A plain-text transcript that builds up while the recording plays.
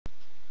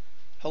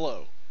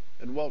Hello,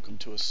 and welcome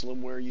to a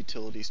Slimware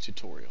Utilities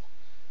tutorial.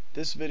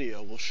 This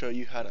video will show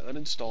you how to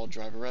uninstall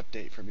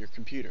DriverUpdate from your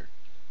computer.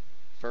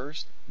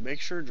 First,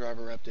 make sure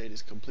DriverUpdate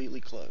is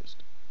completely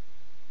closed.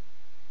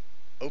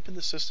 Open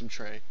the system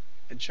tray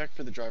and check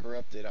for the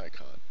DriverUpdate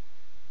icon.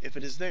 If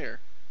it is there,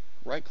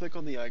 right-click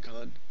on the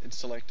icon and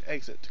select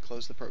Exit to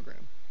close the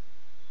program.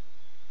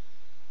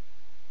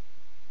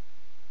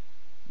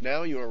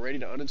 Now you are ready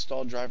to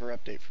uninstall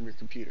DriverUpdate from your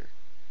computer.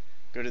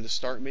 Go to the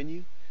Start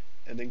menu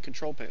and then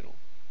Control Panel.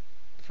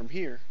 From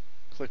here,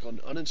 click on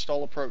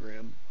Uninstall a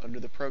Program under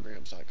the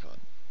Programs icon.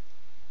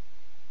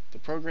 The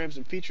Programs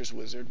and Features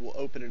wizard will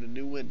open in a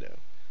new window.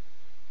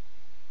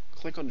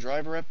 Click on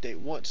DriverUpdate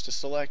once to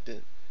select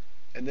it,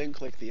 and then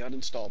click the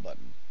Uninstall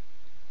button.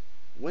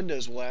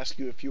 Windows will ask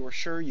you if you are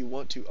sure you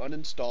want to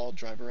uninstall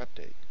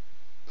DriverUpdate.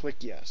 Click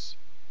Yes.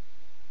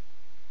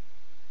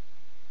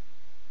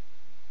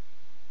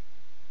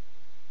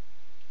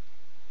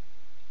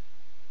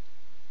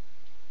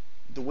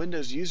 The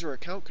Windows User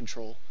Account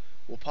Control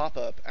will pop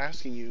up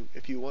asking you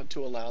if you want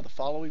to allow the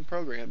following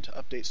program to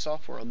update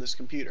software on this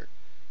computer.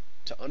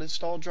 To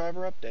uninstall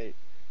DriverUpdate,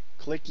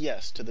 click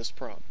Yes to this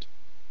prompt.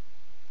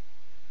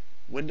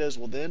 Windows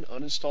will then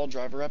uninstall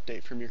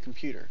DriverUpdate from your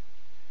computer.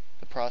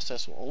 The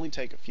process will only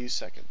take a few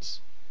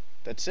seconds.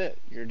 That's it,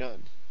 you're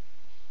done.